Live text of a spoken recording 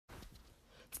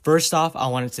First off, I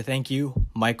wanted to thank you,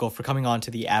 Michael, for coming on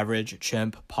to the Average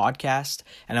Chimp podcast,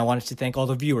 and I wanted to thank all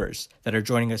the viewers that are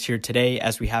joining us here today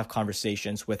as we have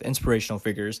conversations with inspirational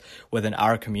figures within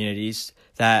our communities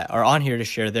that are on here to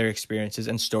share their experiences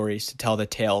and stories to tell the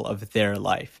tale of their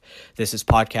life. This is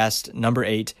podcast number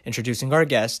 8, introducing our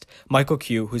guest, Michael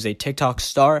Khieu, who's a TikTok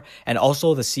star and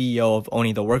also the CEO of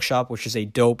Owning the Workshop, which is a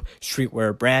dope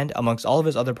streetwear brand, amongst all of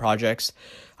his other projects.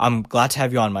 I'm glad to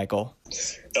have you on, Michael.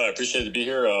 I appreciate it to be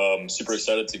here. I'm super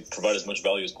excited to provide as much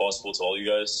value as possible to all you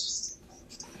guys.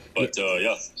 But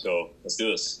so let's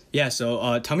do this. Yeah,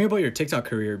 so tell me about your TikTok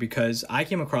career, because I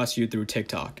came across you through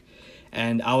TikTok.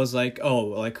 And I was like,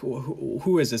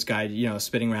 who is this guy,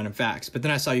 spitting random facts? But then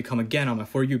I saw you come again on my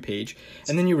For You page,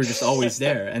 and then you were just always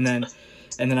there. And then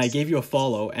I gave you a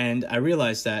follow, and I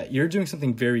realized that you're doing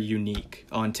something very unique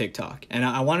on TikTok. And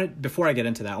I wanted, before I get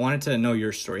into that, I wanted to know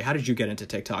your story. How did you get into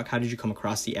TikTok? How did you come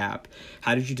across the app?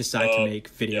 How did you decide to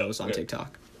make videos on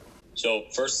TikTok? So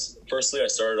firstly, I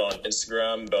started on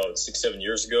Instagram about 6-7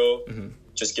 years ago. Mm-hmm.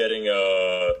 Just getting,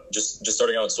 just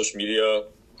starting out on social media.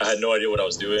 I had no idea what I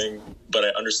was doing, but I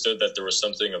understood that there was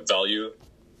something of value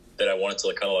that I wanted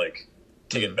to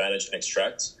take advantage and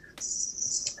extract.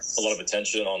 A lot of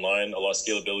attention online, a lot of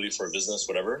scalability for a business,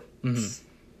 whatever. Mm-hmm.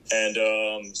 And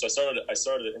so I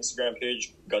started an Instagram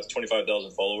page, got to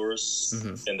 25,000 followers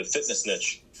in the fitness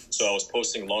niche. So I was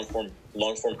posting long form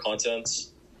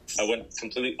content. I went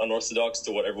completely unorthodox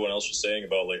to what everyone else was saying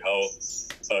about how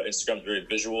Instagram's very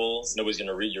visual. Nobody's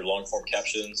gonna read your long form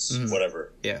captions,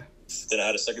 whatever. Yeah. Then I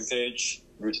had a second page,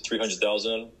 grew to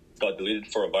 300,000, got deleted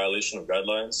for a violation of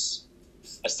guidelines.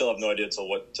 I still have no idea till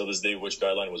this day which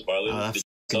guideline was violated. Oh,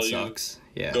 that sucks.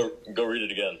 Yeah. Go read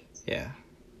it again. Yeah.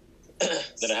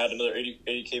 Then I had another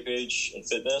 80K page in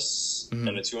fitness and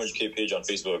a 200K page on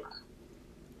Facebook.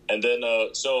 And then,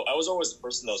 so I was always the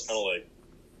person that was kind of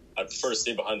I prefer to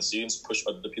stay behind the scenes, push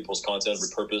other people's content,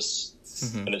 repurpose,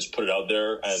 and then just put it out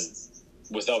there, and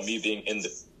without me being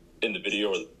in the video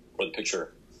or the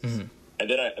picture. Mm-hmm. And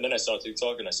then I saw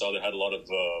TikTok, and I saw that it had a lot of.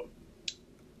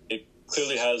 It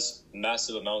clearly has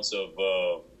massive amounts of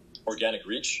organic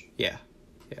reach. Yeah.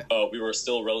 We were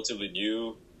still relatively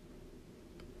new.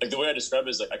 The way I describe it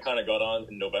is I kind of got on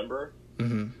in November,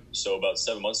 so about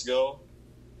 7 months ago,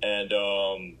 and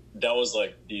that was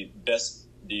the best,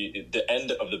 the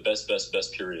end of the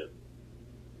best period,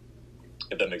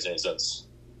 if that makes any sense.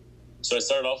 So I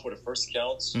started off with a first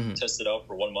account, tested out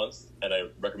for 1 month, and I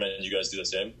recommend you guys do the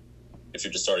same if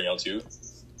you're just starting out too.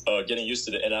 Getting used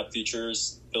to the in-app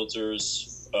features,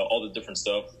 filters, all the different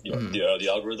stuff, the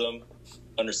algorithm,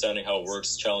 understanding how it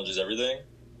works, challenges everything.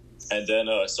 And then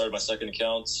I started my second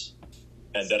account,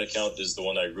 and that account is the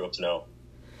one that I grew up to now.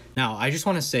 Now, I just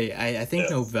want to say, I think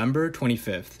November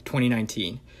 25th,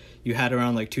 2019, you had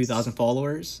around 2,000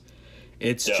 followers.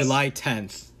 It's July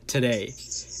 10th today,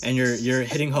 and you're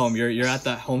hitting home. You're at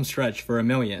that home stretch for 1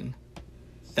 million.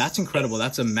 That's incredible.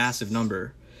 That's a massive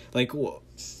number.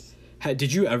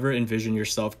 Did you ever envision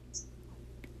yourself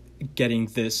getting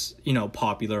this,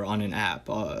 popular on an app,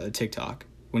 TikTok,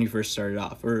 when you first started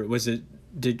off, or was 1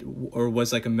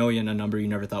 million a number you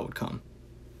never thought would come?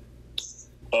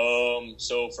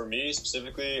 So for me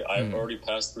specifically, I've already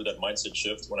passed through that mindset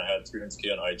shift when I had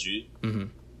 300K on IG. Mm-hmm.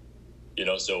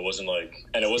 So it wasn't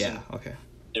and it wasn't. Yeah, okay.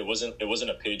 It wasn't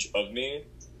a page of me,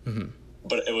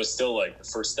 but it was still the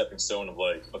first stepping stone of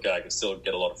okay, I can still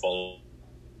get a lot of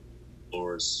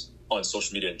followers on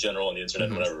social media in general, on the internet,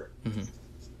 whatever. Mm-hmm.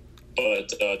 But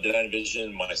did I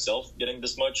envision myself getting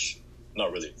this much?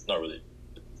 Not really.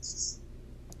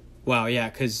 Wow, yeah,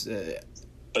 because...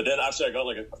 But then after I got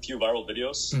a few viral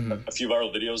videos,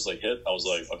 hit, I was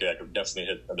okay, I could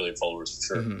definitely hit 1 million followers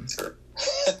for sure.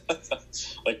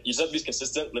 You just have to be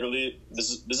consistent. Literally, this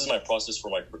is my process for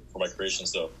my creation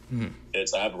stuff.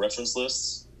 It's I have reference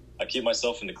lists. I keep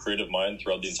myself in the creative mind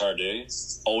throughout the entire day,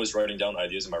 always writing down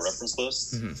ideas in my reference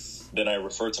list. Then I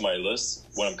refer to my list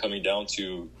when I'm coming down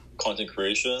to content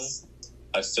creation.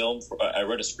 I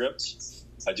write a script.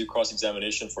 I do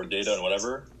cross-examination for data and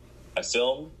whatever. I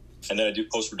film, and then I do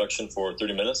post-production for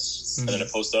 30 minutes, and then I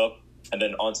post up, and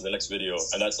then on to the next video.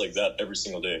 And that's that every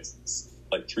single day,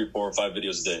 3, 4, 5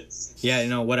 videos a day.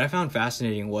 Yeah, what I found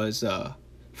fascinating was,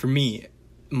 for me,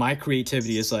 my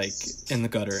creativity is in the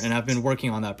gutter, and I've been working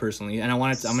on that personally. And I'm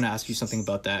going to ask you something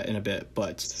about that in a bit.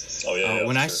 But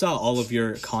when I saw all of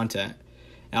your content,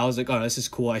 I was oh, this is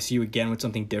cool. I see you again with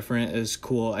something different. It's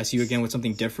cool. I see you again with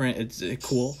something different. It's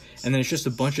cool. And then it's just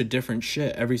a bunch of different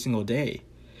shit every single day.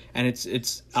 And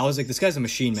I was this guy's a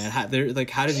machine, man. How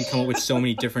does he come up with so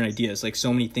many different ideas,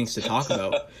 so many things to talk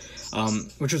about?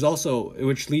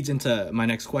 Which leads into my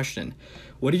next question.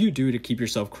 What do you do to keep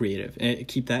yourself creative and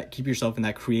keep yourself in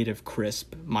that creative,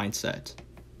 crisp mindset?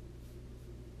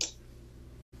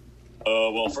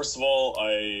 Well, first of all,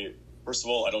 I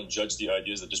don't judge the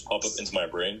ideas that just pop up into my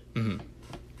brain. Mm-hmm.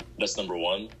 That's number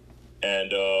one.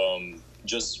 And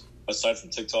just aside from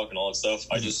TikTok and all that stuff,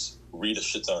 I just read a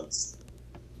shit ton.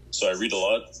 So I read a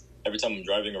lot. Every time I'm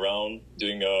driving around,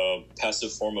 doing a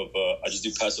passive form of, I just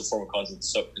do passive form of content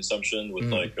consumption with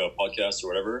like podcasts or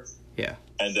whatever. Yeah.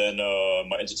 And then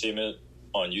my entertainment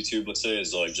on YouTube, let's say,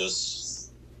 is like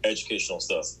just educational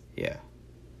stuff. Yeah.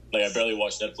 Like I barely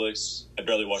watch Netflix. I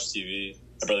barely watch TV.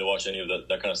 I barely watch any of that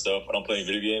kind of stuff. I don't play any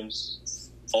video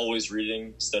games. Always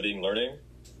reading, studying, learning.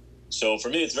 So for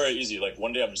me, it's very easy. Like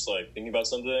one day I'm just like thinking about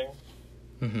something,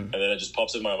 and then it just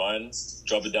pops in my mind.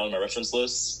 Drop it down in my reference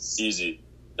list. Easy.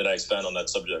 Then I expand on that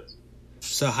subject.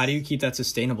 So how do you keep that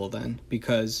sustainable then?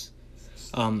 Because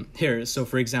so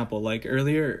for example, like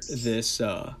earlier this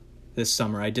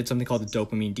summer, I did something called the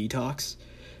dopamine detox.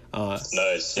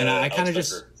 Nice. And I kind of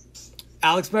just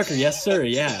Alex Becker, yes sir,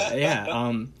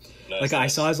 yeah. Nice, like I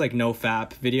saw his like no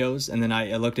fap videos, and then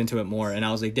I looked into it more, and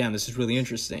I was like, damn, this is really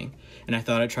interesting, and I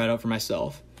thought I'd try it out for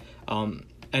myself.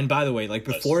 And by the way, like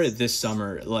before this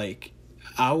summer, like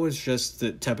I was just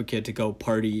the type of kid to go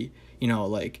party,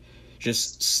 like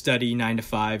just study 9 to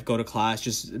 5, go to class,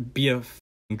 just be a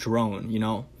drone,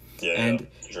 and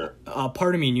sure.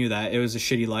 Part of me knew that it was a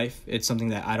shitty life. It's something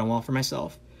that I don't want for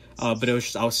myself. But it was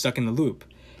just, I was stuck in the loop,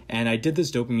 and I did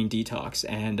this dopamine detox,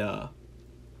 and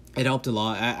it helped a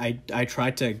lot. I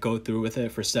tried to go through with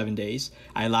it for 7 days.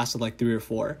 I lasted like 3 or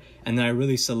 4, and then I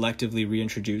really selectively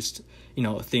reintroduced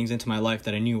things into my life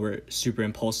that I knew were super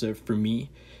impulsive for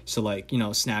me. So like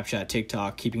Snapchat,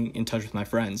 TikTok, keeping in touch with my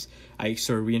friends, I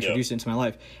sort of reintroduced it into my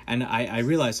life, and I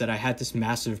realized that I had this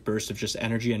massive burst of just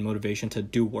energy and motivation to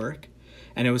do work,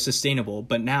 and it was sustainable.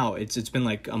 But now it's been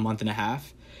like a month and a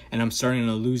half, and I'm starting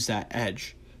to lose that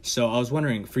edge. So I was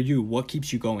wondering, for you, what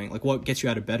keeps you going? Like, what gets you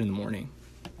out of bed in the morning?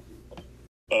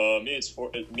 Me, it's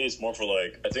more for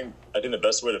like, I think the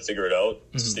best way to figure it out,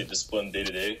 to stay disciplined day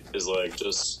to day, is like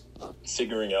just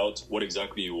figuring out what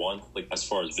exactly you want, like as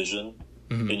far as vision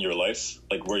in your life,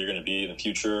 like where you're going to be in the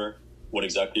future, what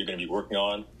exactly you're going to be working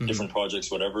on, different projects,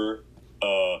 whatever,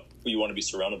 who you want to be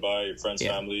surrounded by, your friends,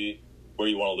 family, where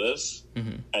you want to live.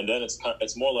 And then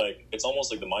it's more like, it's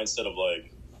almost like the mindset of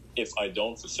like, if I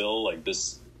don't fulfill like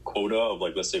this quota of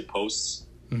like, let's say posts,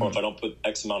 or if I don't put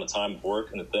X amount of time of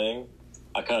work in a thing,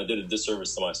 I kind of did a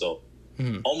disservice to myself.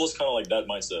 Almost kind of like that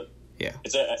mindset. Yeah.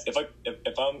 It's if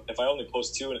I only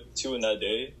post two in that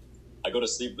day, I go to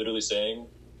sleep literally saying,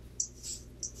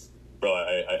 bro,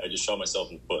 I just shot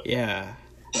myself in the foot. Yeah.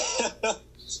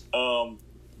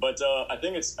 But I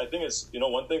think it's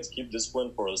one thing to keep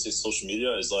discipline for, let's say, social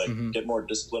media is like get more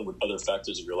disciplined with other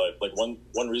factors of your life. Like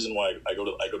one reason why I go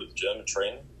to the gym and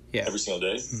train every single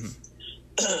day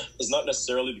is not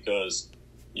necessarily because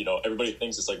everybody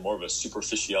thinks it's like more of a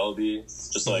superficiality,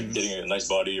 just like getting a nice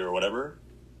body or whatever.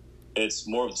 It's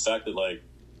more of the fact that like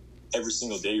every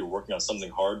single day you're working on something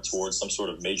hard towards some sort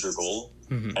of major goal,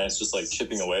 and it's just like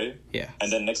chipping away. Yeah.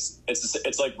 And then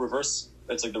it's like reverse.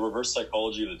 It's like the reverse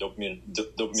psychology of the dopamine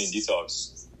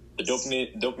detox. The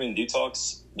dopamine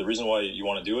detox. The reason why you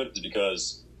want to do it is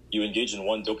because you engage in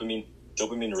one dopamine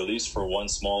release for one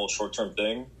small short-term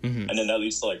thing, and then that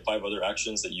leads to like 5 other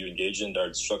actions that you engage in that are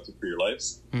destructive for your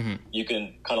lives. You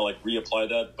can kind of like reapply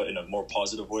that, but in a more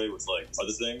positive way with like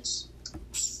other things.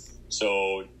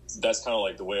 So that's kind of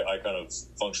like the way I kind of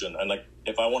function. And like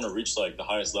if I want to reach like the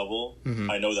highest level,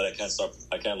 I know that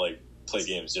I can't like play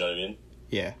games, you know what I mean?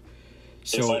 Yeah.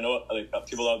 So if I know like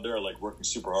people out there are like working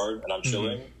super hard and I'm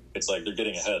chilling, it's like they're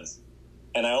getting ahead.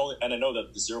 And I know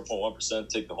that the 0.1%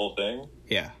 take the whole thing.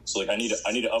 Yeah. So like I need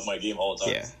to up my game all the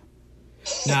time.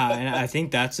 Yeah. And I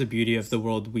think that's the beauty of the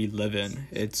world we live in.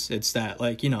 It's that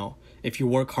like, if you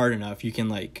work hard enough, you can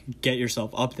like get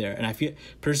yourself up there. And I feel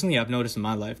personally, I've noticed in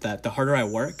my life that the harder I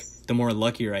work, the more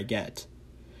luckier I get,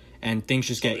 and things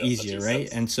just get easier, right?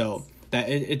 And so that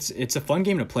it's a fun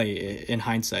game to play in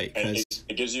hindsight, because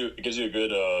it gives you a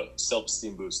good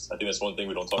self-esteem boost. I think that's one thing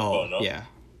we don't talk about enough. Yeah.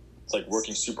 It's like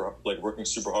working super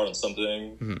hard on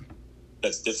something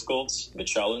that's difficult, the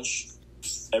challenge,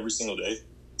 every single day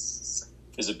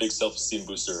is a big self-esteem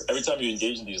booster. Every time you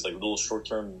engage in these like little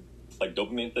short-term like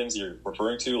dopamine things you're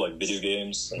referring to, like video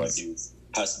games, and like you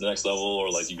pass to the next level,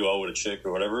 or like you go out with a chick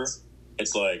or whatever,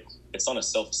 it's like it's not a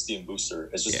self-esteem booster.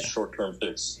 It's just a short-term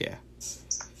fix. Yeah.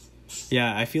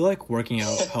 Yeah, I feel like working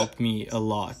out helped me a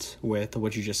lot with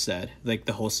what you just said, like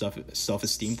the whole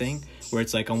self-esteem thing, where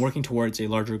it's like I'm working towards a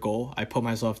larger goal. I put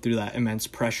myself through that immense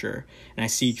pressure, and I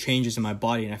see changes in my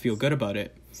body, and I feel good about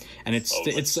it. And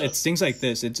it's things like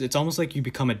this. It's almost like you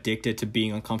become addicted to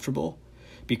being uncomfortable,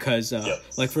 because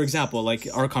like for example, like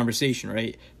our conversation,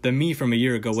 right? The me from a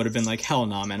year ago would have been like, hell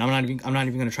no, man, I'm not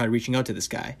even gonna try reaching out to this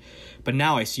guy. But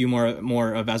now I see you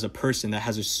more of as a person that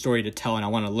has a story to tell, and I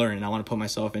want to learn, and I want to put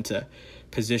myself into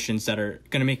positions that are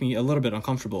gonna make me a little bit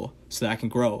uncomfortable so that I can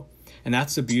grow. And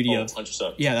that's the beauty of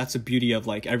 100%. Yeah, that's the beauty of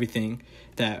like everything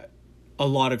that a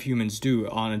lot of humans do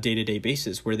on a day-to-day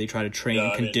basis, where they try to train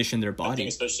and condition their body. I think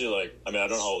especially like, I mean, I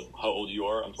don't know how old you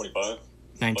are. I'm 25.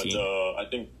 19. But I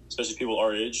think especially people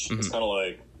our age, it's kind of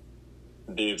like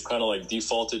they've kind of like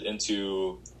defaulted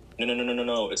into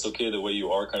no, it's okay the way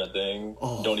you are kind of thing.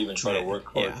 Don't even try to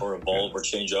work or evolve or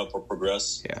change up or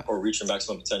progress or reach your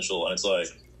maximum potential. And it's like,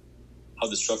 how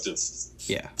destructive.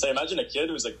 Yeah. So imagine a kid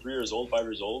who's like 3 years old, 5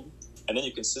 years old, and then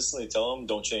you consistently tell them,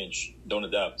 don't change, don't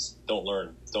adapt, don't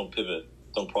learn, don't pivot,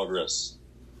 don't progress.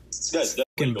 This guy's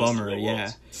fucking bummer,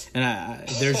 yeah. And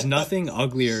there's nothing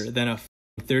uglier than a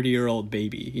 30-year-old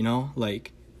baby, you know?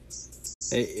 Like,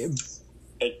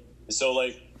 so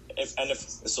like, if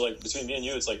between me and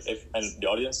you, it's like, and the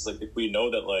audience, it's like, if we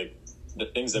know that like the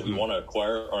things that we want to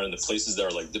acquire are in the places that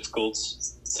are like difficult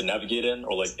to navigate in,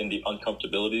 or like in the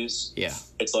uncomfortabilities,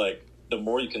 it's like the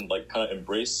more you can like kind of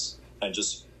embrace and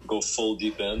just go full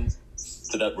deep in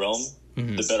to that realm,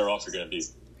 the better off you're gonna be.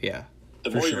 The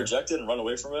more you reject it and run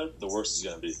away from it, the worse it's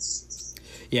gonna be.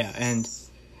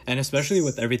 And especially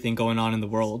with everything going on in the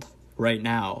world right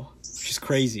now, which is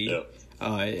crazy.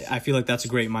 I feel like that's a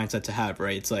great mindset to have,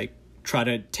 right? It's like, try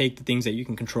to take the things that you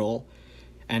can control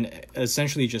and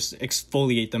essentially just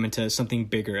exfoliate them into something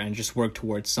bigger and just work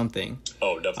towards something.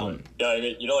 Oh, definitely. I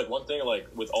mean, you know, like one thing, like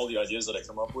with all the ideas that I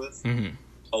come up with,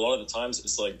 a lot of the times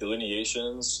it's like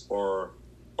delineations or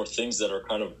things that are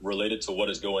kind of related to what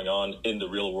is going on in the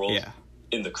real world,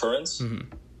 in the current.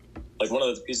 Like one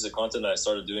of the pieces of content that I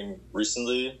started doing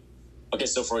recently. Okay,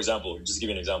 so for example, just give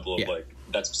you an example of like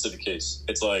that specific case.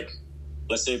 It's like,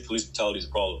 let's say police brutality is a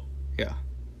problem.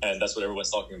 And that's what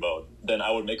everyone's talking about. Then I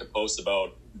would make a post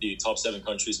about the top 7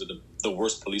 countries with the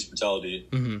worst police brutality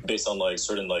based on like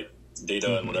certain like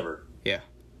data and whatever.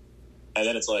 And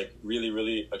then it's like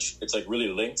really, it's like really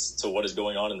linked to what is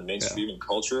going on in the mainstream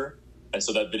culture. And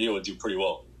so that video would do pretty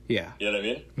well. You know what I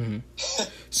mean?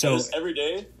 So every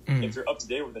day, if you're up to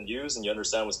date with the news and you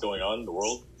understand what's going on in the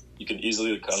world, you can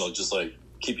easily kind of just like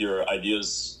keep your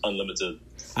ideas unlimited.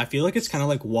 I feel like it's kind of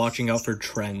like watching out for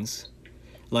trends.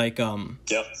 Like,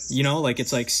 you know, like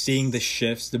it's like seeing the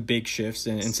shifts, the big shifts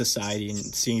in society and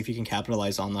seeing if you can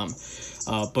capitalize on them.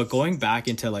 But going back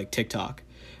into like TikTok,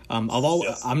 I'm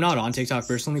not on TikTok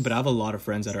personally, but I have a lot of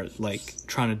friends that are like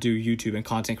trying to do YouTube and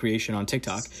content creation on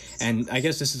TikTok. And I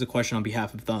guess this is a question on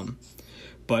behalf of them.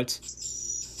 But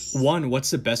one,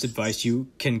 what's the best advice you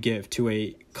can give to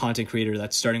a content creator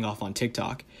that's starting off on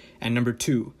TikTok? And number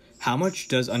 2, how much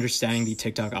does understanding the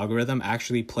TikTok algorithm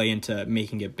actually play into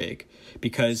making it big?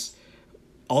 Because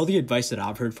all the advice that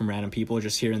I've heard from random people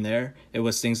just here and there, it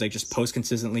was things like just post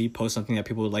consistently, post something that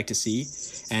people would like to see,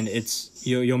 and it's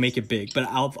you'll make it big. But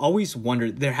I've always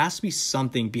wondered, there has to be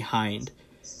something behind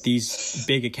these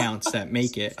big accounts that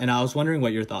make it. And I was wondering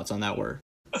what your thoughts on that were.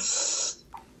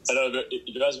 I know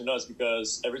it drives me nuts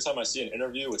because every time I see an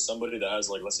interview with somebody that has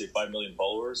like, let's say 5 million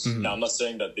followers, now I'm not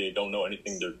saying that they don't know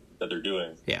anything that they're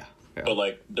doing. But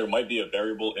like there might be a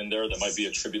variable in there that might be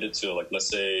attributed to like, let's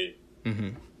say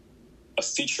a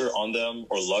feature on them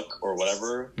or luck or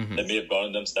whatever that may have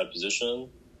gotten them to that position.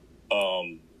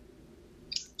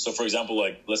 So for example,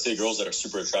 like let's say girls that are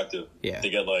super attractive, they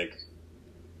get like,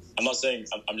 I'm not saying,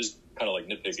 I'm just kind of like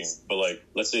nitpicking, but like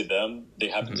let's say they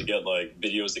happen to get like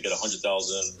videos that get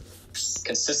 100,000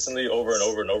 consistently over and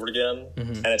over and over again.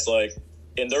 And it's like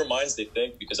in their minds they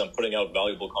think because I'm putting out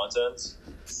valuable content,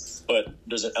 but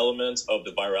there's an element of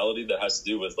the virality that has to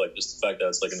do with like just the fact that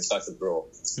it's like an attractive girl.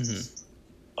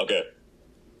 Okay,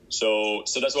 so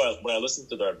that's why when I listen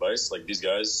to their advice, like these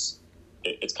guys,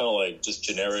 it's kind of like just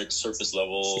generic surface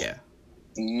level,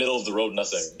 middle of the road,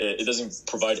 nothing. It doesn't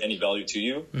provide any value to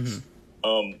you.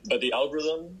 But the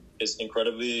algorithm is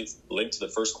incredibly linked to the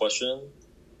first question,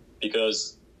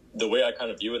 because the way I kind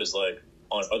of view it is like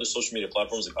on other social media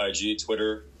platforms like IG,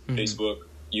 Twitter, Facebook,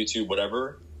 YouTube,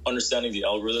 whatever, understanding the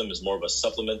algorithm is more of a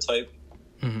supplement type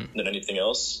than anything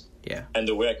else. And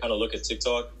the way I kind of look at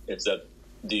TikTok is that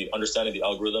the understanding the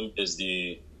algorithm is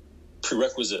the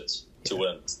prerequisite to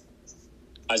win.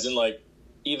 As in like,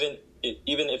 even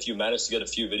if you manage to get a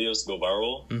few videos to go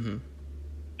viral,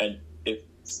 and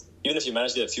even if you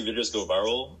manage to get a few videos go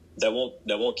viral, that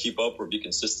won't keep up or be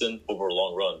consistent over a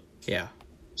long run. Yeah.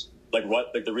 Like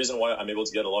the reason why I'm able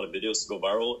to get a lot of videos to go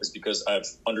viral is because I've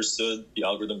understood the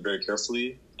algorithm very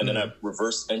carefully, and then I've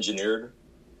reverse engineered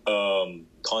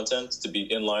content to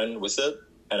be in line with it,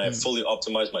 and I fully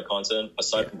optimized my content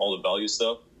aside from all the value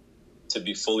stuff to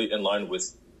be fully in line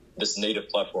with this native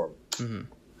platform.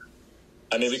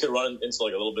 I mean, we could run into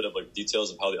like a little bit of like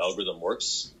details of how the algorithm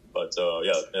works, but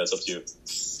yeah, it's up to you.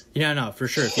 Yeah, no, for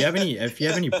sure. If you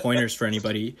have any pointers for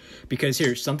anybody, because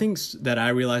here, something that I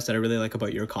realized that I really like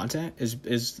about your content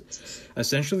is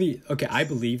essentially, okay, I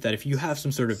believe that if you have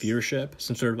some sort of viewership,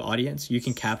 some sort of audience, you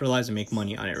can capitalize and make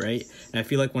money on it, right? And I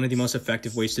feel like one of the most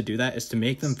effective ways to do that is to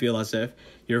make them feel as if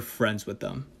you're friends with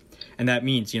them. And that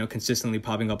means, consistently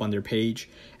popping up on their page.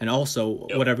 And also,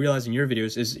 what I've realized in your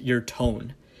videos is your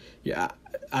tone. Yeah,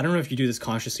 I don't know if you do this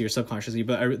consciously or subconsciously,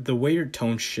 but the way your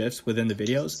tone shifts within the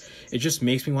videos, it just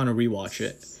makes me want to rewatch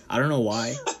it. I don't know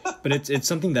why, but it's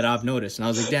something that I've noticed, and I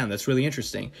was like, damn, that's really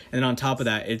interesting. And then on top of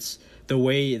that, it's the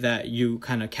way that you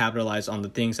kind of capitalize on the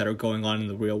things that are going on in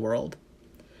the real world.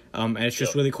 And it's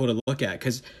just really cool to look at,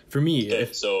 because for me...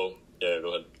 Okay, go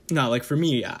ahead. No, like for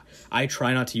me, I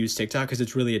try not to use TikTok because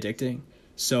it's really addicting.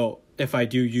 So if I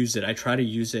do use it, I try to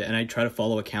use it, and I try to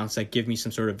follow accounts that give me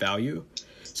some sort of value.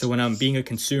 So when I'm being a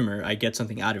consumer, I get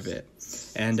something out of it.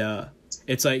 And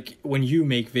it's like when you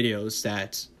make videos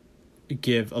that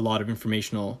give a lot of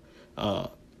informational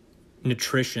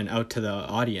nutrition out to the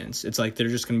audience, it's like they're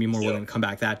just going to be more willing to come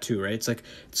back that too, right? It's like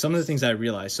some of the things I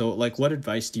realized. So like, what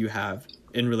advice do you have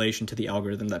in relation to the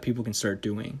algorithm that people can start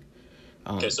doing?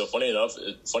 Okay, so funny enough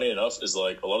is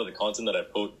like a lot of the content that I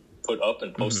put up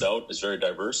and post out is very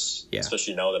diverse,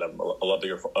 especially now that I'm a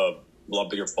lot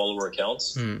bigger follower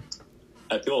accounts.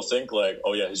 And people think like,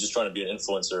 oh yeah, he's just trying to be an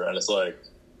influencer. And it's like,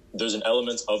 there's an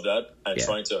element of that and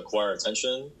trying to acquire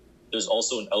attention. There's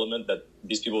also an element that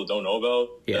these people don't know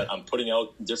about, that I'm putting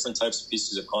out different types of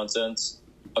pieces of content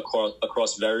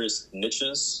across various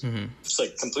niches. It's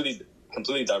like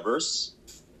completely diverse.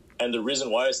 And the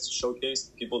reason why is to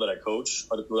showcase people that I coach,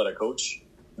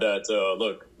 that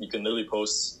look, you can literally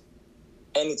post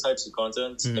any types of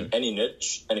content in any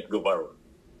niche and it can go viral.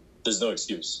 There's no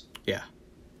excuse. Yeah.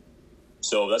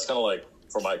 So that's kind of like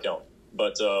for my account.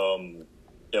 But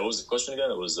what was the question again?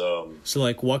 It was so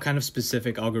like, what kind of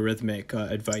specific algorithmic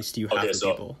advice do you have for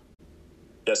people?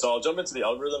 Yeah, so I'll jump into the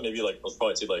algorithm. Maybe like it'll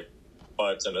probably take like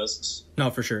 5-10 minutes.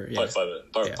 No, for sure. Yeah.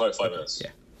 Probably 5 minutes.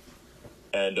 Yeah.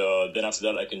 And then after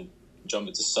that, I can jump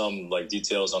into some like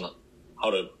details on how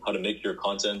to make your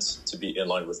content to be in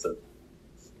line with it.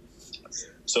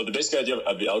 So the basic idea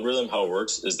of the algorithm, how it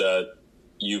works, is that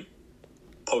you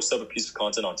post up a piece of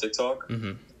content on TikTok.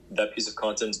 That piece of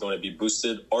content is going to be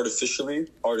boosted artificially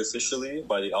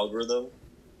by the algorithm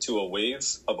to a wave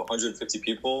of 150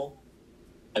 people,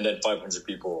 and then 500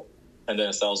 people, and then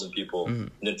 1,000 people, and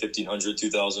then 1,500,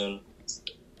 2,000,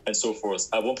 and so forth.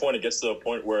 At one point, it gets to a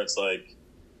point where it's like,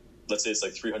 let's say it's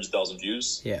like 300,000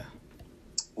 views. Yeah.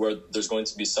 Where there's going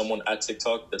to be someone at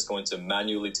TikTok that's going to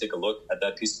manually take a look at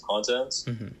that piece of content.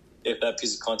 If that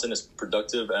piece of content is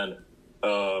productive and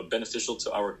beneficial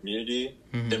to our community,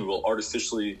 then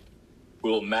we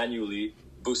will manually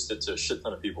boost it to a shit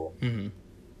ton of people.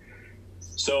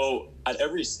 So at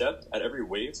every step, at every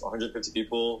wave, 150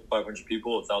 people, 500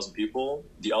 people, 1,000 people,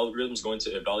 the algorithm is going to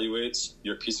evaluate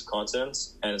your piece of content,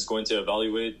 and it's going to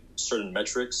evaluate certain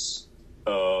metrics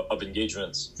of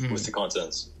engagement with the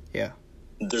content. Yeah.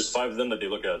 There's 5 of them that they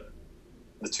look at.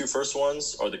 The 2 first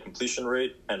ones are the completion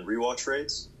rate and rewatch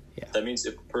rates. Yeah. That means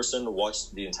if a person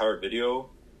watched the entire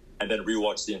video and then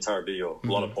rewatched the entire video, a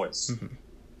lot of points.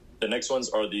 The next ones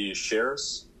are the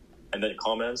shares and then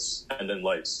comments and then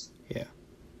likes. Yeah.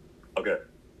 Okay.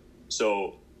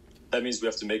 So that means we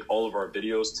have to make all of our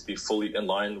videos to be fully in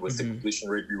line with the completion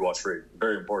rate, rewatch rate.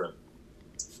 Very important.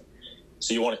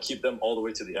 So you want to keep them all the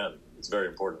way to the end. It's very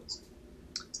important.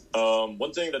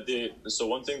 One thing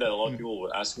that a lot of people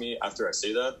would ask me after I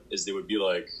say that is they would be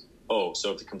like, oh,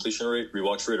 so if the completion rate,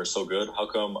 rewatch rate are so good, how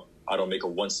come I don't make a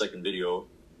 1-second video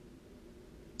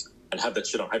and have that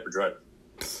shit on hyperdrive?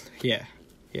 Yeah.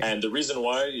 And the reason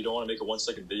why you don't want to make a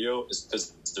 1-second video is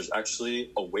because there's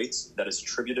actually a weight that is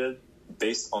attributed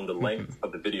based on the length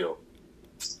of the video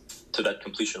to that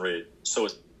completion rate. So a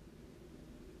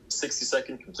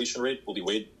 60-second completion rate will be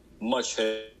weighed much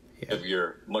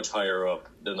heavier, much higher up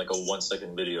than like a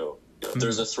 1-second video.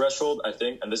 There's a threshold, I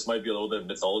think, and this might be a little bit of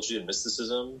mythology and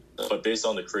mysticism, but based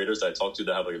on the creators that I talk to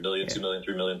that have like 1 million, 2 million,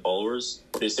 3 million followers,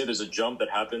 they say there's a jump that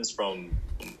happens from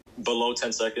below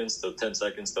 10 seconds to 10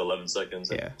 seconds to 11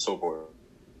 seconds and so forth.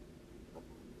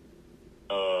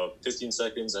 15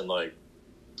 seconds and like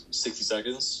 60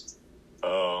 seconds.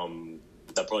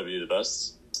 That'd probably be the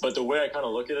best. But the way I kind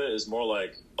of look at it is more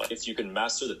like if you can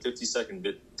master the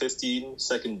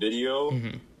 15-second video,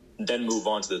 then move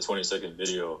on to the 20-second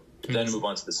video, then move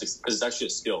on to the 60, because it's actually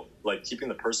a skill. Like keeping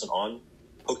the person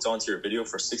hooked onto your video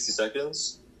for 60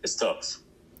 seconds is tough.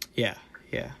 Yeah.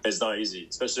 It's not easy,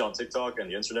 especially on TikTok and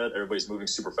the internet. Everybody's moving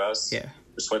super fast. Yeah.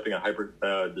 They're swiping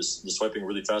they're swiping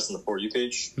really fast on the For You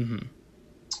page.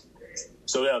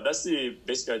 So yeah, that's the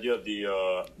basic idea of the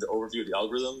overview of the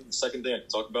algorithm. The second thing I can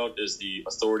talk about is the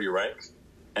authority rank.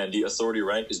 And the authority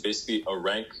rank is basically a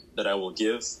rank that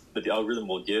that the algorithm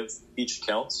will give each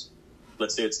account.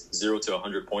 Let's say it's 0 to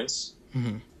 100 points.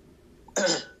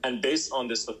 And based on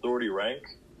this authority rank,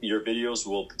 your videos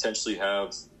will potentially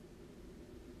have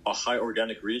a high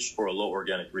organic reach or a low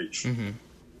organic reach.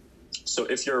 So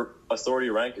if your authority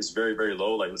rank is very, very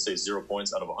low, like let's say 0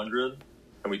 points out of 100,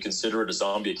 and we consider it a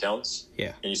zombie account,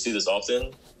 and you see this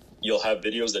often, you'll have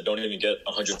videos that don't even get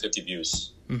 150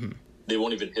 views. They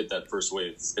won't even hit that first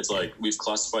wave. It's like we've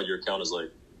classified your account as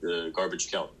like the garbage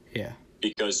account.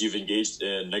 Because you've engaged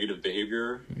in negative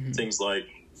behavior, things like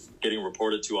getting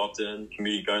reported too often,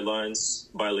 community guidelines,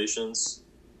 violations,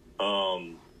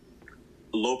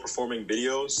 low performing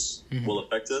videos will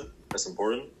affect it. That's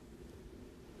important.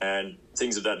 And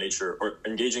things of that nature, or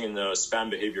engaging in the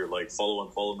spam behavior, like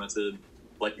follow-unfollow method,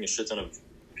 liking a shit ton of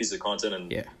pieces of content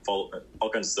and follow all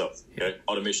kinds of stuff. Okay,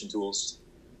 automation tools.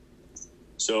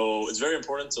 So it's very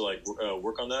important to like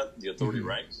work on that, the authority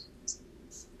rank.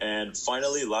 And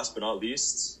finally, last but not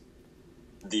least,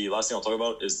 the last thing I'll talk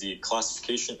about is the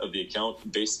classification of the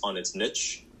account based on its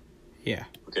niche.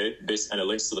 Okay, and it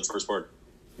links to the first part,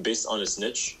 based on its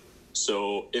niche.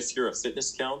 So if you're a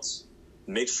fitness account,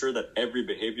 make sure that every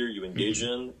behavior you engage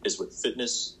in is with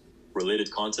fitness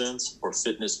related content or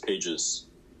fitness pages.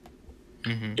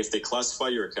 If they classify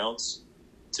your accounts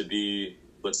to be,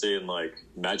 let's say in like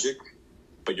magic,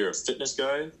 but you're a fitness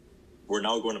guy, we're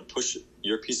now going to push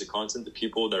your piece of content to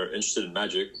people that are interested in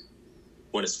magic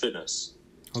when it's fitness.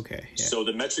 So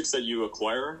the metrics that you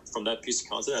acquire from that piece of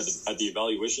content at the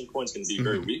evaluation point is going to be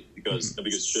very weak because nobody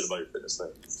gives a shit about your fitness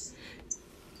thing.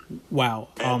 Wow.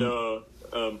 And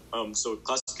so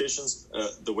classifications,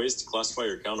 the ways to classify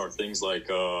your account are things like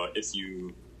if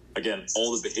you, again,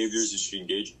 all the behaviors you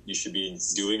should be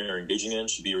doing or engaging in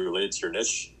should be related to your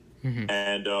niche,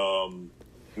 and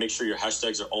make sure your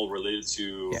hashtags are all related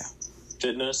to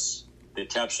fitness. The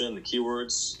caption, the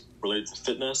keywords related to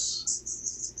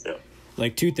fitness.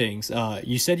 Like two things.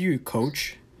 You said you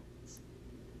coach.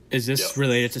 Is this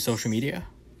related to social media?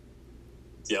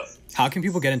 How can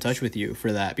people get in touch with you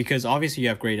for that? Because obviously you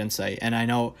have great insight, and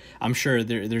I'm sure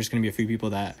there's going to be a few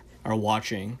people that are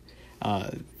watching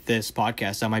this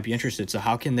podcast that might be interested. So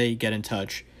how can they get in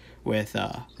touch with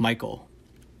Michael?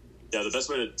 The best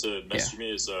way to message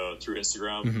me is through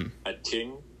Instagram at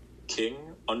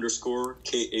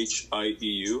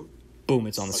king_KHIEU. Boom,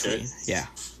 it's on the screen.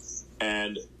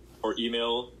 And or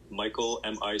email Michael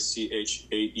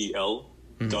MICHAEL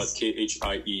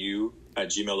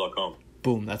 .KHIEU@gmail.com.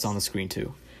 Boom, that's on the screen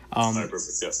too.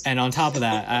 Perfect, And on top of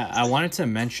that, I wanted to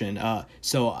mention,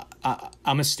 so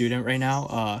I'm a student right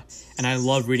now, and I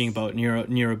love reading about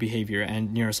neurobehavior and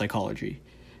neuropsychology,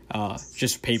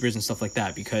 just papers and stuff like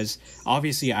that, because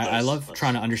obviously I love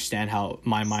trying to understand how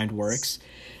my mind works.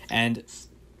 And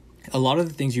a lot of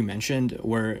the things you mentioned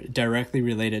were directly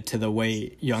related to the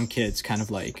way young kids kind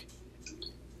of like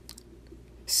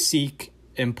seek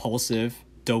impulsive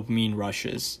dopamine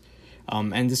rushes.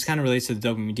 And this kind of relates to the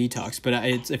dopamine detox, but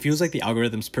it feels like the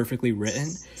algorithm's perfectly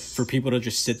written for people to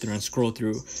just sit there and scroll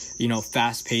through,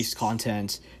 fast-paced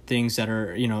content, things that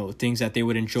are, things that they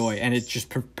would enjoy, and it just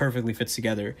perfectly fits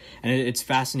together. And it's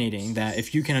fascinating that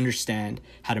if you can understand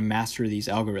how to master these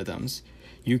algorithms,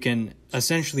 you can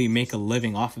essentially make a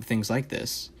living off of things like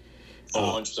this.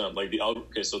 100%. Like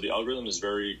so the algorithm is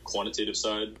very quantitative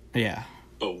side. But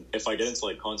if I get into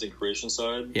like content creation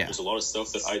side, there's a lot of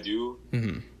stuff that I do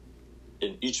in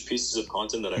each pieces of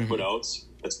content that I put out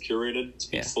that's curated to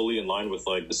be fully in line with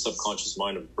like the subconscious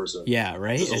mind of a person.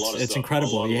 Right? It's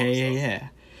incredible.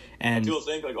 And people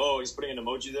think like, oh, he's putting an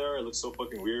emoji there, it looks so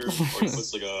fucking weird. Or he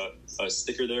puts like a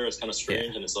sticker there, it's kind of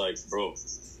strange, and it's like, bro,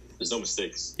 there's no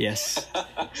mistakes. Yes.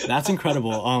 That's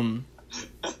incredible.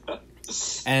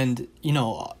 And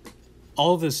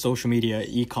all of this social media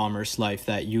e-commerce life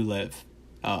that you live,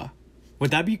 would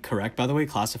that be correct, by the way,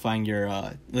 classifying your,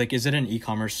 is it an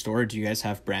e-commerce store, or do you guys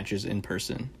have branches in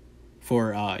person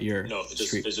for your No, it's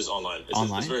just online.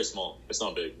 It's very small. It's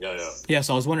not big. Yeah,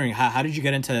 so I was wondering, how did you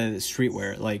get into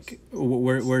streetwear? Like,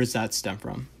 where does that stem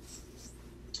from?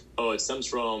 Oh, it stems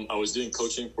from, I was doing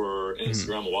coaching for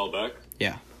Instagram a while back.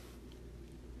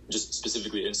 just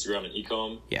specifically Instagram and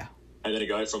ecom. Yeah. And then a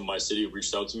guy from my city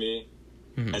reached out to me,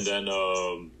 and then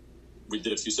we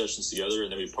did a few sessions together,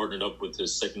 and then we partnered up with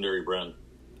his secondary brand.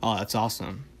 Oh, that's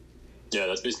awesome. Yeah,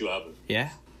 that's basically what happened. Yeah.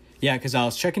 Yeah, because I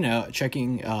was checking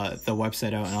the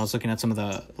website out, and I was looking at some of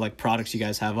the like products you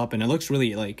guys have up, and it looks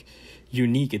really like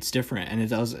unique. It's different, and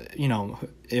it was, you know,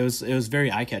 it was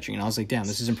very eye catching, and I was like, damn,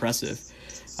 this is impressive.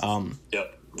 Yeah,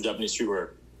 Japanese streetwear.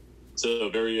 It's a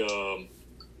very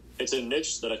it's a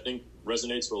niche that I think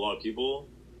resonates with a lot of people,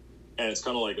 and it's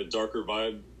kind of like a darker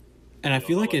vibe. And I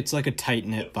feel like it's like a tight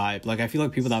knit vibe. Like I feel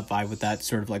like people that vibe with that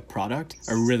sort of like product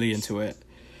are really into it.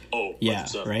 Oh, 100%. Yeah,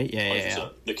 right? Yeah.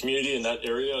 The community in that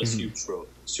area is huge, bro.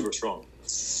 Super strong.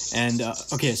 And,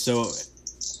 okay, so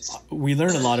we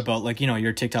learned a lot about, like, you know,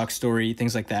 your TikTok story,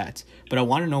 things like that. But I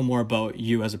want to know more about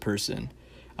you as a person.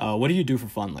 What do you do for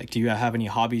fun? Like, do you have any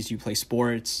hobbies? Do you play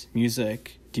sports,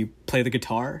 music? Do you play the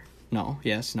guitar? No?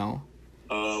 Yes? No?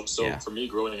 For me,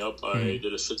 growing up, I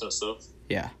did a shit ton of stuff.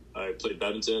 Yeah. I played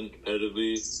badminton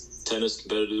competitively, tennis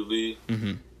competitively,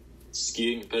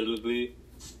 skiing competitively.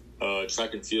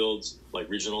 Track and field, like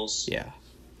regionals. Yeah.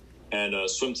 And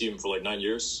swim team for like 9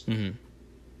 years. I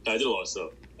did a lot of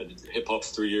stuff. I did hip hop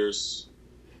for 3 years.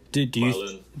 Do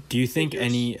you think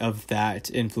any of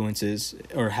that influences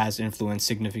or has influenced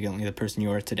significantly the person you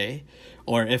are today?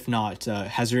 Or if not,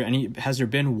 has there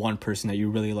been one person that you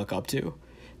really look up to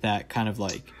that kind of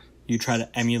like you try to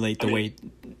emulate the way?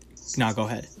 No, go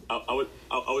ahead. I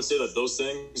would say that those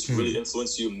things really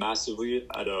influence you massively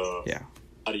at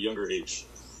a younger age.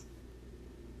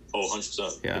 Oh,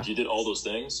 100%. Yeah. If you did all those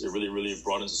things, it really, really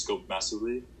broadens the scope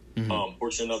massively.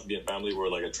 Fortunate enough to be in a family where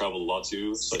like I travel a lot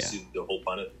too, so I see the whole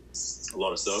planet, a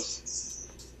lot of stuff.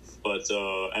 But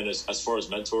and as far as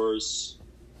mentors,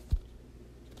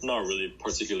 not really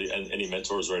particularly any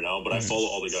mentors right now, but I follow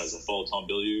all the guys. I follow Tom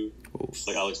Bilyeu,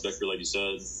 like Alex Becker, like you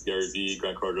said, Gary V,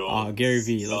 Grant Cardone. Gary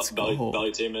V, let's go.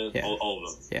 Valley Taman, all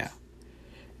of them. Yeah.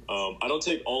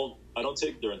 I don't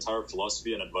take their entire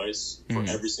philosophy and advice for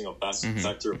every single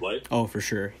factor of life. Oh, for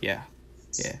sure. Yeah.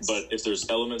 But if there's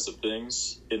elements of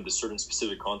things in the certain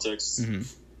specific context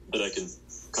that I can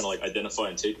kind of like identify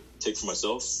and take for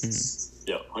myself,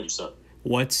 100%.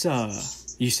 What's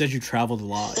you said you traveled a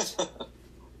lot.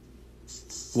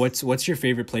 What's your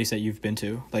favorite place that you've been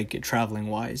to, like traveling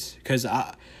wise? Because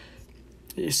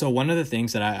so one of the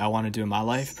things that I want to do in my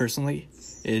life personally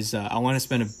is I want to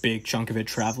spend a big chunk of it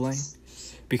traveling.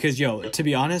 Because, to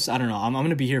be honest, I don't know. I'm going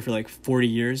to be here for like 40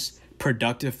 years,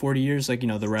 productive 40 years. Like, you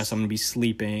know, the rest I'm going to be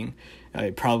sleeping,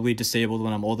 probably disabled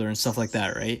when I'm older and stuff like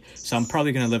that, right? So I'm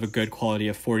probably going to live a good quality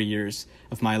of 40 years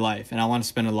of my life. And I want to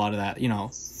spend a lot of that, you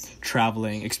know,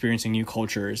 traveling, experiencing new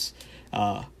cultures,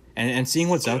 and seeing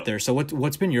what's out there. So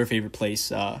what's been your favorite place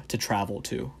to travel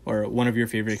to, or one of your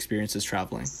favorite experiences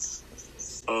traveling?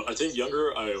 I think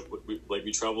younger,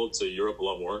 we traveled to Europe a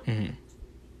lot more.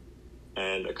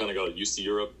 And I kind of got used to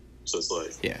Europe, so it's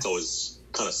like it's always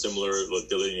kind of similar, like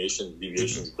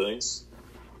deviations and things.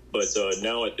 But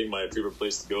now I think my favorite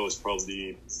place to go is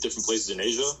probably different places in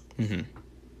Asia.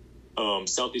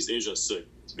 Southeast Asia is sick,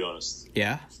 to be honest.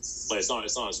 Yeah, like it's not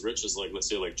as rich as like let's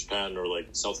say like Japan or like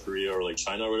South Korea or like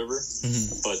China or whatever.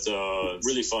 But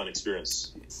really fun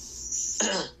experience.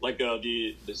 Like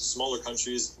the smaller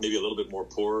countries, maybe a little bit more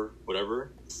poor,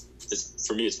 whatever.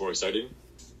 For me, it's more exciting.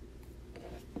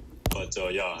 But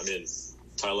I mean,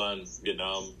 Thailand,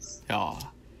 Vietnam.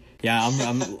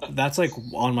 I'm that's like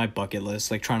on my bucket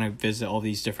list, like trying to visit all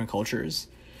these different cultures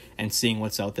and seeing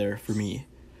what's out there for me.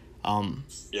 I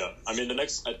mean, the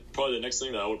next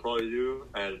thing that I would probably do,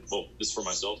 and well, this is for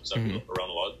myself because I've been around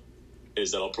a lot,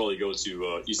 is that I'll probably go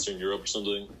to Eastern Europe or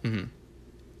something,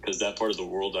 because that part of the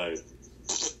world barely.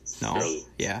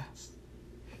 Yeah.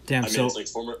 Damn. I mean,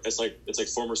 it's like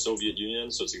former Soviet Union,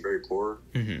 so it's like very poor,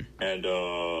 and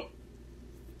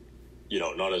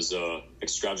not as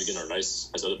extravagant or nice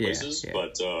as other places,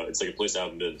 but it's like a place I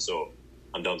haven't been, so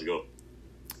I'm down to go.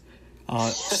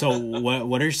 So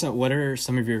what are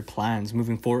some of your plans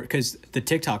moving forward? Because the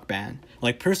TikTok ban,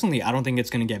 like personally, I don't think it's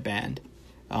gonna get banned.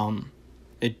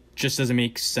 It just doesn't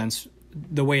make sense.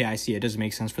 The way I see it, doesn't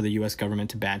make sense for the U.S. government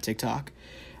to ban TikTok.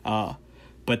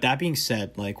 But that being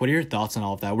said, like, what are your thoughts on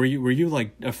all of that? Were you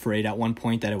like afraid at one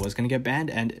point that it was gonna get banned?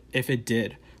 And if it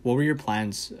did, what were your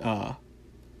plans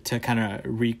to kind of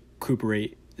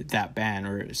recuperate that ban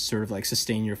or sort of like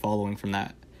sustain your following from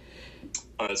that?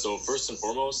 All right, so first and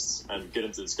foremost, and get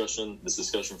into this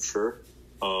discussion for sure.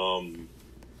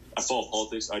 I follow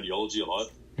politics, ideology a lot.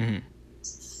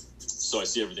 So I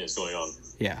see everything that's going on.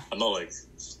 Yeah. I'm not like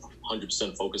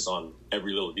 100% focused on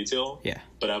every little detail. Yeah.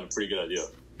 But I have a pretty good idea.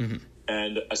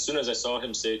 And as soon as I saw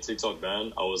him say TikTok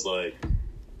ban, I was like,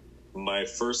 my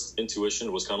first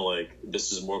intuition was kind of like,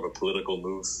 this is more of a political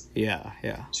move. Yeah.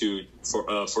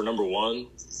 For number one,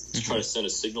 to try to send a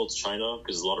signal to China,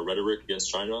 because there's a lot of rhetoric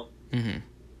against China.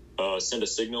 Send a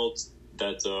signal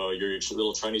that your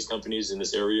little Chinese companies in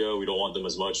this area, we don't want them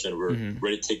as much, and we're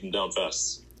ready to take them down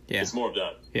fast. Yeah. It's more of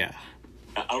that. Yeah.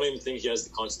 I don't even think he has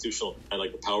the constitutional and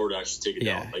like the power to actually take it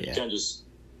down. Like you can't just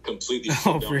completely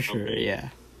oh, for sure. Yeah.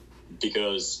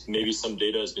 Because maybe some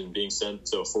data has been being sent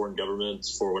to a foreign government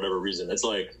for whatever reason. It's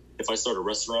like if I start a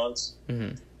restaurant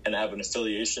and have an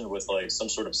affiliation with like some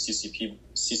sort of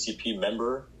CCP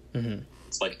member,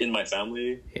 it's like in my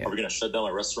family, are we going to shut down my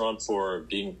restaurant for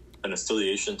being an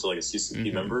affiliation to like a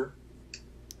CCP member?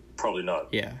 Probably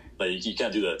not. Yeah. Like you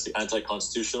can't do that. It's like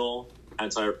anti-constitutional,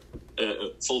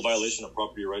 full violation of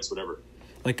property rights, whatever.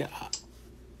 Like,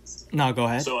 no, go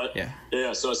ahead. So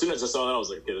so as soon as I saw that, I was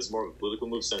like, okay, this is more of a political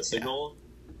move, send a signal.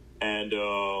 And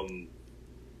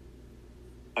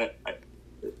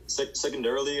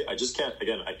secondarily, I just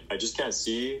can't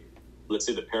see, let's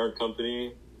say, the parent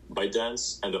company,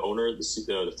 ByteDance, and the owner,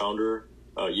 the founder,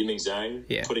 Yiming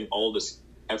Zhang, putting all this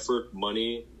effort,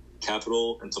 money,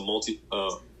 capital into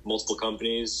multiple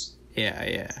companies.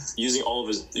 Using all of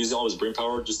his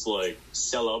brainpower just to like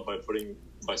sell out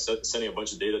by sending a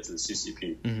bunch of data to the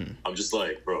CCP. I'm just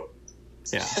like, bro.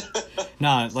 Yeah.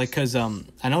 Nah, like, cause I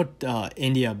know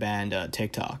India banned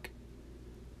TikTok.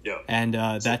 Yeah. And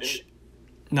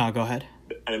no, go ahead.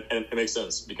 And it makes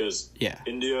sense because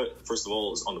India, first of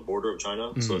all, is on the border of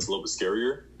China, so it's a little bit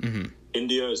scarier.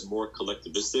 India is more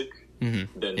collectivistic than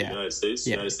the United States.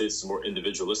 The United States is more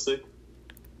individualistic.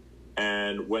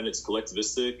 And when it's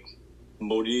collectivistic,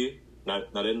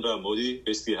 Narendra Modi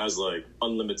basically has like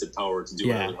unlimited power to do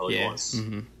whatever the hell he wants.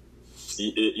 The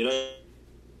United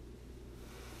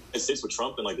States with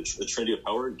Trump and like the trinity of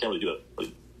power, you can't really do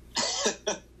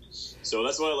that. So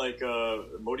that's why like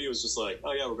Modi was just like,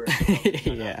 oh yeah, we're going to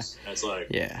and it's like,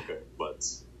 okay, but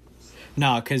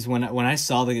no, because when I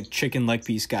saw the chicken leg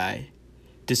piece guy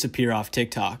disappear off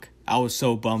TikTok, I was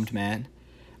so bummed, man.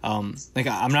 Like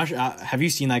I'm not sure. Have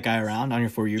you seen that guy around on your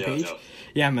For You page?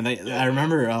 Yeah, man. I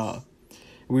remember.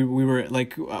 We were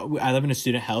like, I live in a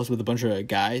student house with a bunch of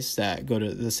guys that go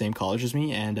to the same college as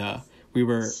me, and I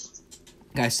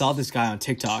saw this guy on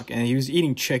TikTok, and he was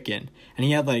eating chicken, and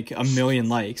he had like 1 million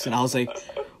likes, and I was like,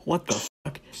 what the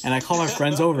fuck? And I called my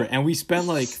friends over, and we spent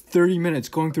like 30 minutes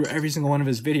going through every single one of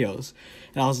his videos,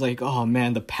 and I was like, oh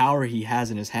man, the power he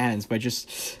has in his hands by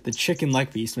just the chicken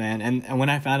leg piece, man. And when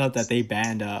I found out that they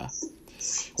banned,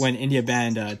 when India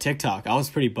banned TikTok, I was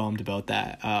pretty bummed about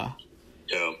that.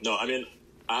 No, I mean,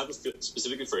 I have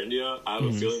specifically for India, I have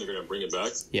a feeling they're gonna bring it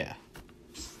back. Yeah.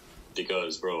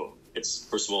 Because, bro, it's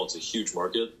first of all, it's a huge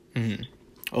market.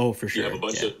 Oh, for sure. You have a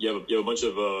bunch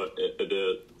of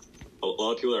a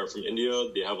lot of people that are from India.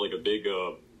 They have like a big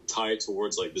tie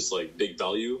towards like this like big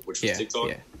value, which was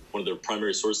TikTok, one of their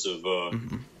primary source of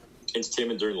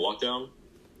entertainment during the lockdown.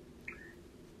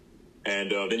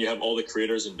 And then you have all the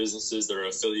creators and businesses that are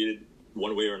affiliated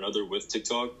one way or another with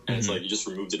TikTok, and it's like you just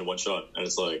removed it in one shot, and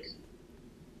it's like,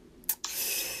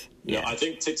 I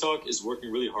think TikTok is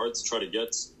working really hard to try to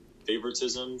get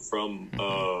favoritism from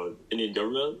Indian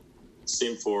government.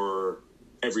 Same for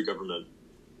every government.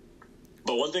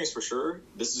 But one thing's for sure,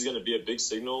 this is going to be a big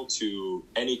signal to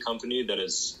any company that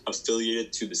is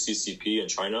affiliated to the CCP in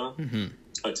China,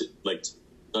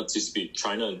 not CCP,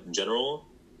 China in general,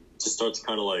 to start to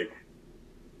kind of like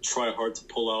try hard to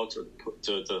pull out or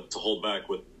to hold back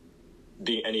with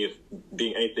being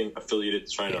anything affiliated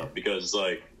to China, because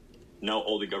like now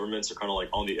all the governments are kind of like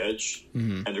on the edge,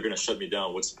 and they're going to shut me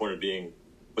down. What's the point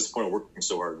of working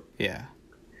so hard? Yeah.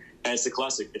 And it's the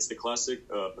classic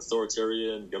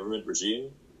authoritarian government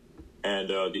regime, and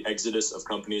the exodus of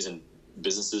companies and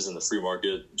businesses in the free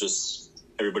market, just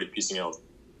everybody piecing out.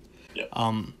 Yeah.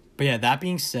 But yeah, that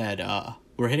being said,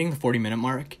 we're hitting the 40-minute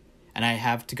mark, and I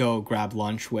have to go grab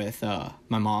lunch with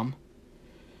my mom.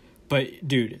 But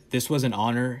dude, this was an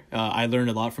honor. I learned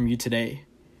a lot from you today,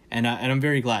 and I'm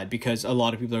very glad, because a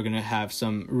lot of people are gonna have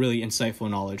some really insightful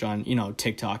knowledge on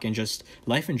TikTok and just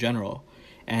life in general.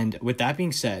 And with that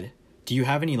being said, do you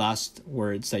have any last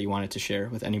words that you wanted to share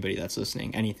with anybody that's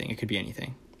listening? Anything. It could be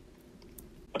anything.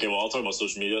 Okay, well, I'll talk about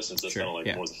social media since that's kind of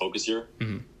like more the focus here.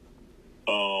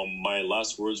 My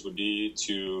last words would be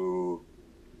to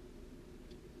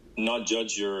not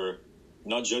judge your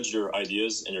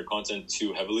ideas and your content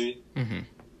too heavily.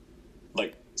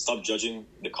 Like, stop judging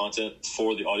the content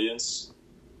for the audience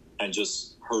and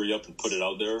just hurry up and put it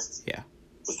out there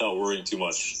without worrying too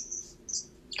much.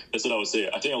 That's what I would say.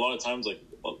 I think a lot of times, like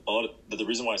the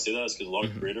reason why I say that is because a lot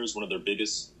of creators, one of their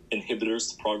biggest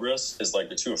inhibitors to progress is like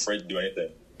they're too afraid to do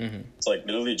anything. It's like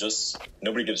literally just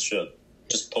nobody gives a shit.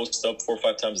 Just post up 4 or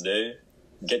 5 times a day,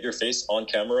 get your face on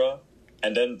camera,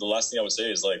 and then the last thing I would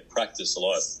say is like practice a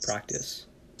lot. Practice.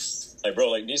 Like, bro,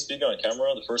 like me speaking on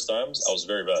camera the first times, I was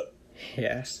very bad.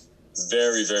 Yeah.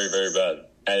 Very, very, very bad.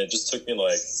 And it just took me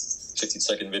like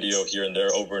 15-second video here and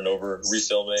there, over and over,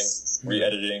 refilming,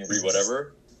 re-editing,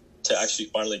 re-whatever, to actually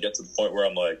finally get to the point where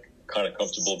I'm like kind of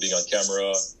comfortable being on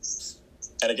camera.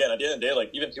 And again, at the end of the day, like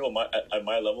even people at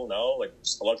my level now, like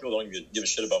a lot of people don't even give a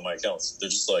shit about my accounts. They're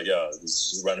just like, yeah,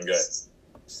 this is a random guy.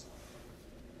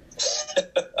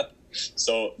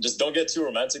 So just don't get too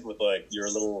romantic with like your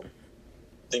little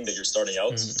thing that you're starting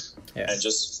out, and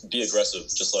just be aggressive.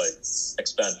 Just like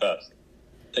expand fast,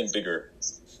 think bigger.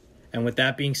 And with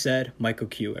that being said, Michael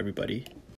Khieu, everybody.